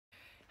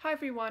Hi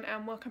everyone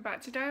and welcome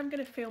back. Today I'm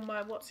going to film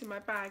my what's in my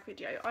bag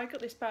video. I got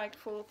this bag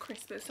for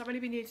Christmas. I've only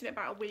been using it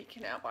about a week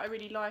now, but I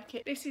really like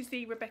it. This is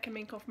the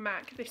Minkoff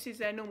Mac. This is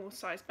their normal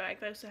size bag.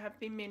 They also have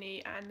the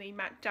mini and the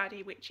Mac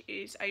Daddy, which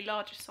is a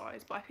larger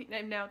size, but I think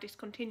they've now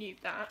discontinued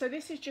that. So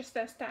this is just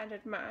their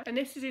standard Mac, and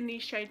this is in the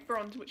shade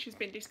bronze, which has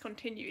been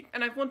discontinued.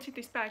 And I've wanted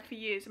this bag for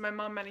years, and my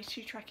mum managed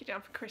to track it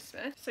down for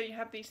Christmas. So you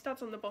have the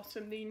studs on the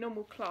bottom, the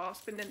normal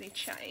clasp, and then the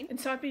chain. And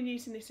so I've been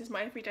using this as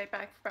my everyday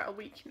bag for about a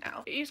week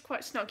now. It is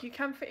quite snug. You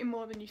can fit in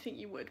more than you think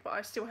you would, but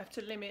I still have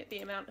to limit the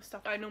amount of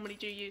stuff. I normally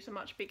do use a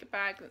much bigger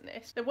bag than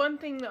this. The one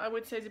thing that I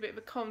would say is a bit of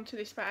a con to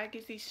this bag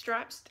is these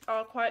straps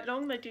are quite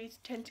long. They do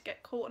tend to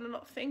get caught on a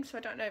lot of things, so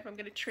I don't know if I'm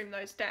going to trim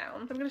those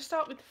down. I'm going to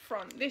start with the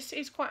front. This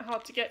is quite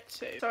hard to get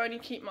to, so I only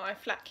keep my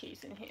flat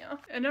keys in here.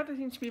 Another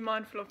thing to be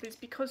mindful of is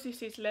because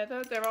this is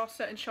leather, there are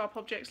certain sharp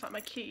objects like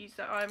my keys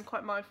that I'm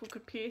quite mindful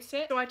could pierce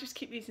it. So I just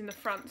keep these in the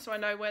front so I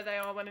know where they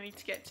are when I need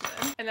to get to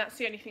them, and that's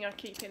the only thing I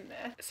keep in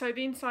there. So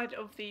the inside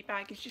of the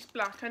bag is just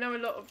black. I know a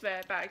lot of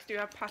their bags do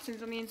have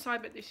patterns on the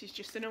inside, but this is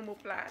just a normal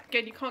black.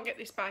 Again, you can't get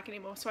this bag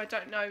anymore, so I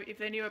don't know if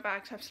their newer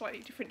bags have slightly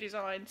different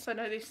designs. So I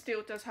know this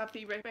still does have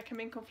the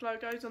Minkoff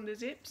logos on the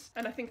zips,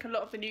 and I think a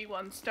lot of the new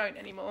ones don't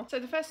anymore. So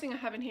the first thing I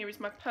have in here is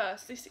my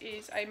purse. This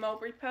is a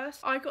mulberry purse.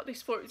 I got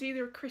this for, it was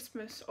either a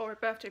Christmas or a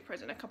birthday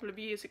present a couple of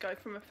years ago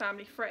from a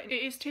family friend.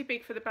 It is too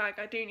big for the bag.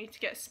 I do need to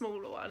get a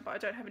smaller one, but I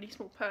don't have any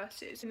small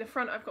purses. In the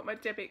front I've got my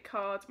debit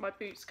card, my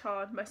Boots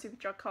card, my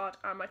Superdrug card,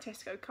 and my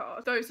Tesco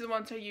card. Those are the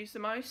ones I use the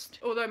most.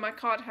 Although my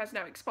card has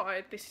now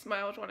expired, this is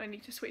my old one. I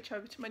need to switch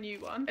over to my new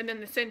one. And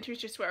then the centre is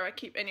just where I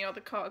keep any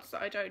other cards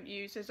that I don't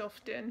use as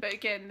often. But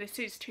again, this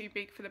is too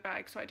big for the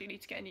bag, so I do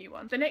need to get a new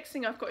one. The next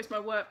thing I've got is my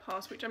work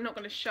pass, which I'm not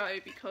going to show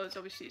because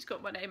obviously it's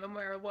got my name and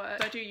where I work.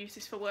 So I do use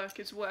this for work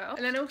as well.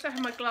 And then I also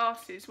have my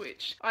glasses,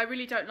 which I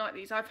really don't like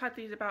these. I've had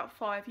these about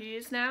 5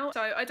 years now.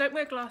 So I don't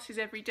wear glasses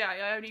every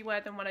day. I only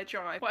wear them when I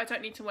drive. But I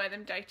don't need to wear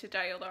them day to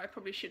day, although I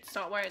probably should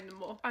start wearing them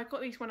more. I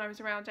got these when I was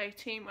around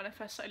 18 when I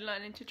first started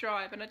learning to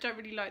drive, and I don't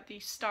really like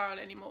these style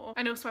anymore.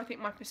 And also I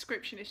think my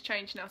prescription has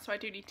changed now, so I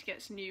do need to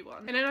get some new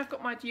ones. And then I've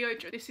got my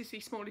deodorant. This is the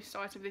smallest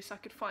size of this I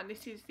could find.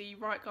 This is the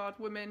Right Guard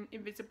Woman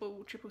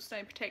Invisible Triple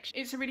Stain Protection.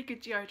 It's a really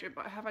good deodorant,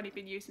 but I have only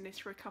been using this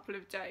for a couple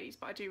of days,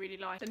 but I do really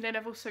like it. And then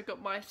I've also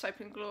got my Soap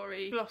 &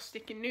 Glory Gloss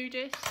Stick in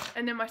Nudist,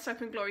 and then my Soap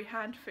 & Glory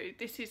hand food.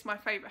 This is my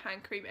favourite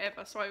hand cream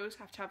ever, so I always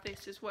have to have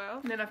this as well.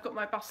 And then I've got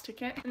my bus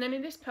ticket. And then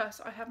in this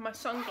purse I have my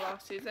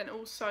sunglasses and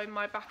also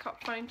my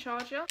backup phone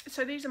charger.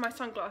 So these are my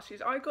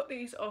sunglasses. I got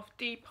these off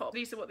Depop.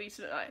 These are what these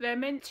look like. They're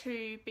meant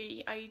to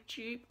be a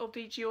dupe of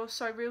the Dior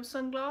So Real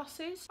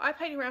sunglasses. I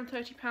paid around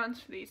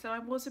 £30 for these, and I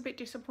was a bit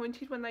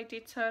disappointed when they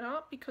did turn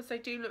up because they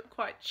do look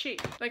quite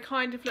cheap. They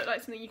kind of look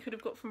like something you could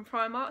have got from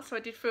Primark, so I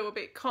did feel a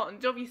bit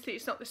conned. Obviously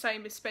it's not the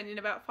same as spending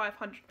about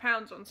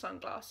 £500 on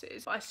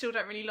sunglasses, but I still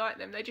don't really like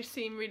them. They just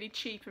seem really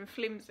cheap and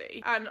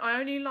flimsy, and I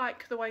only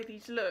like the way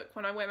these look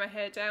when I wear my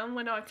hair down.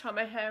 When I tie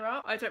my hair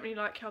up, I don't really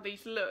like how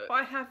these look. But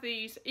I have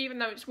these, even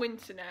though it's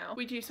winter now,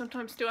 we do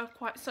sometimes still have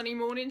quite sunny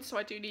mornings, so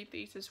I do need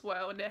these as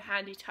well, and they're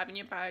handy to have in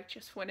your bag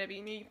just for whenever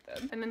you need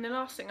them. And then the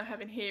last thing I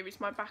have in here is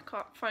my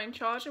backup phone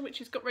charger, which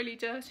has got really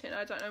dirty and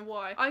I don't know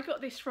why. I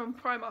got this from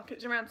Primark. It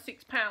was around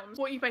 £6.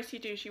 What you basically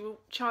do is you will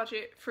charge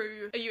it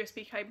through a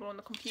USB cable on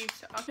the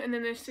computer, and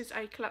then this is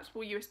a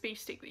collapsible USB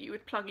stick that you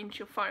would plug into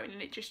your phone,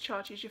 and it just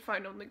charges your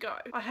phone on the go.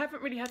 I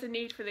haven't really had a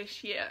need for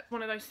this yet.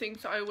 One of those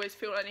things that I always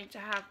feel I need to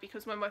have,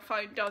 because when my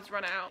phone does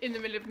run out in the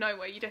middle of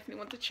nowhere, you definitely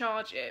want to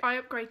charge it. I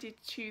upgraded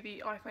to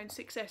the iPhone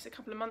 6s a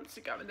couple of months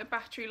ago, and the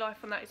battery life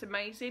on that is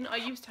amazing. I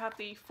used to have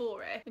the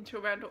 4S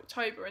until around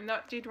October, and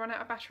that did run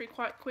out of battery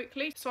quite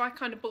quickly, so I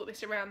kind of bought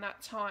this around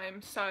that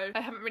time. So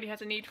I haven't really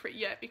had a need for it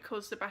yet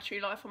because the battery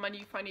life on my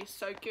new phone is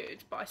so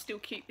good, but I still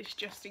keep this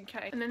just in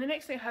case. And then the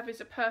next thing I have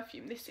is a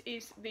perfume. This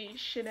is the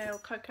Chanel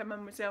Coco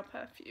Mademoiselle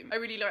perfume. I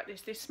really like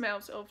this. This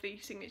smells of the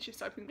signature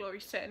Soap & Glory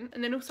scent.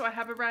 And then also I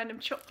have a random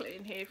chocolate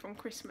in here from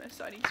Christmas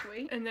that I need to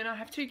eat. And then I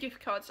have 2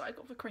 gift cards that I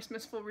got for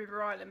Christmas for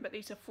River Island, but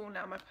these are full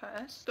now in my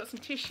purse. Got some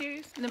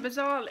tissues, and then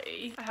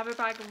bizarrely I have a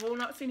bag of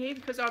walnuts in here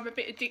because I'm a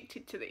bit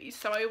addicted to these,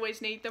 so I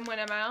always need them when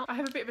I'm out. I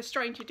have a bit of a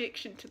strange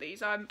addiction to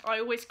these. I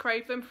always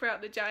crave them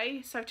throughout the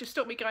day, so to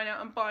stop me going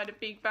out and buying a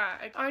big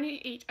bag, I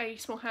only eat a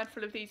small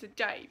handful of these a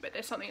day, but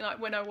there's something like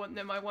when I want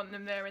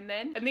them there and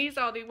then. And these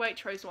are the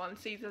Waitrose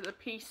ones. These are the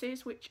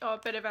pieces, which are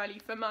better value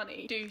for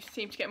money. You do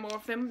seem to get more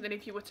of them than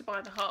if you were to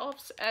buy the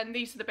halves, and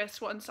these are the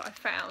best ones that I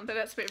found, so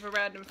that's a bit of a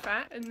random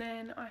fact. And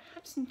then I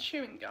have some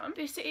chewing gum.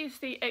 This is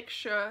the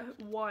extra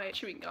white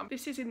chewing gum.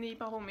 This is in the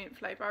bubble mint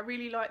flavour. I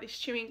really like this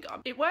chewing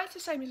gum. It works the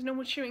same as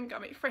normal chewing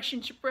gum. It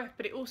freshens your breath,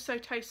 but it also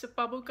tastes of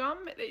bubble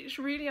gum. It's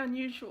really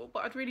unusual,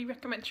 but I'd really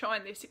recommend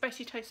trying this. It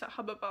basically tastes like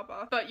Hubba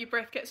Bubba, but your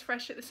breath gets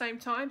fresh at the same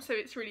time, so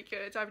it's really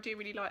good. I do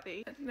really like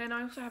these. And then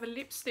I also have a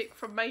lipstick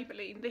from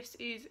Maybelline. This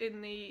is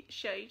in the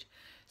shade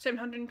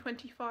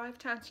 725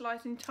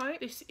 Tantalising Taupe.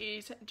 This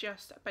is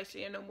just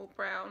basically a normal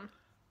brown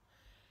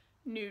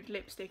nude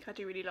lipstick. I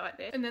do really like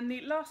this. And then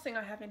the last thing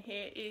I have in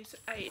here is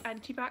a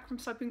anti-bac from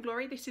Soap &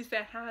 Glory. This is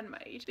their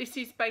handmade. This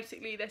is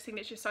basically their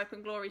signature Soap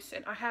 & Glory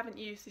scent. I haven't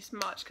used this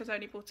much because I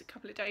only bought it a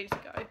couple of days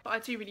ago, but I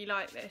do really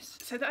like this.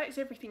 So that is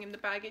everything in the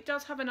bag. It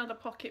does have another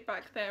pocket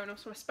back there and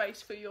also a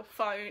space for your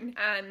phone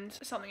and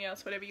something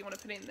else, whatever you want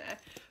to put in there,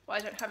 but I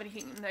don't have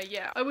anything in there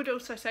yet. I would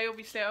also say,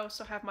 obviously, I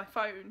also have my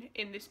phone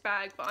in this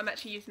bag, but I'm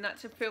actually using that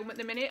to film at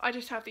the minute. I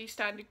just have the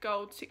standard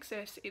gold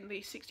 6S in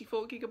the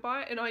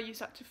 64GB, and I use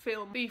that to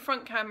film. The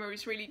front camera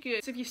is really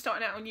good, so if you're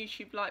starting out on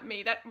YouTube like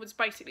me, that was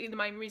basically the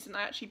main reason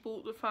I actually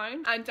bought the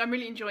phone, and I'm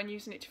really enjoying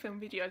using it to film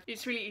videos.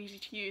 It's really easy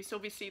to use, so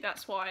obviously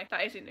that's why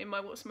that isn't in my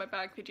what's in my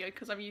bag video,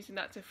 because I'm using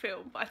that to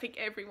film, but I think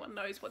everyone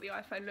knows what the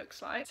iPhone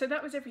looks like. So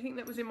that was everything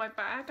that was in my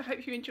bag. I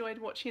hope you enjoyed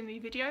watching the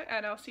video,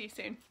 and I'll see you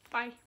soon. Bye.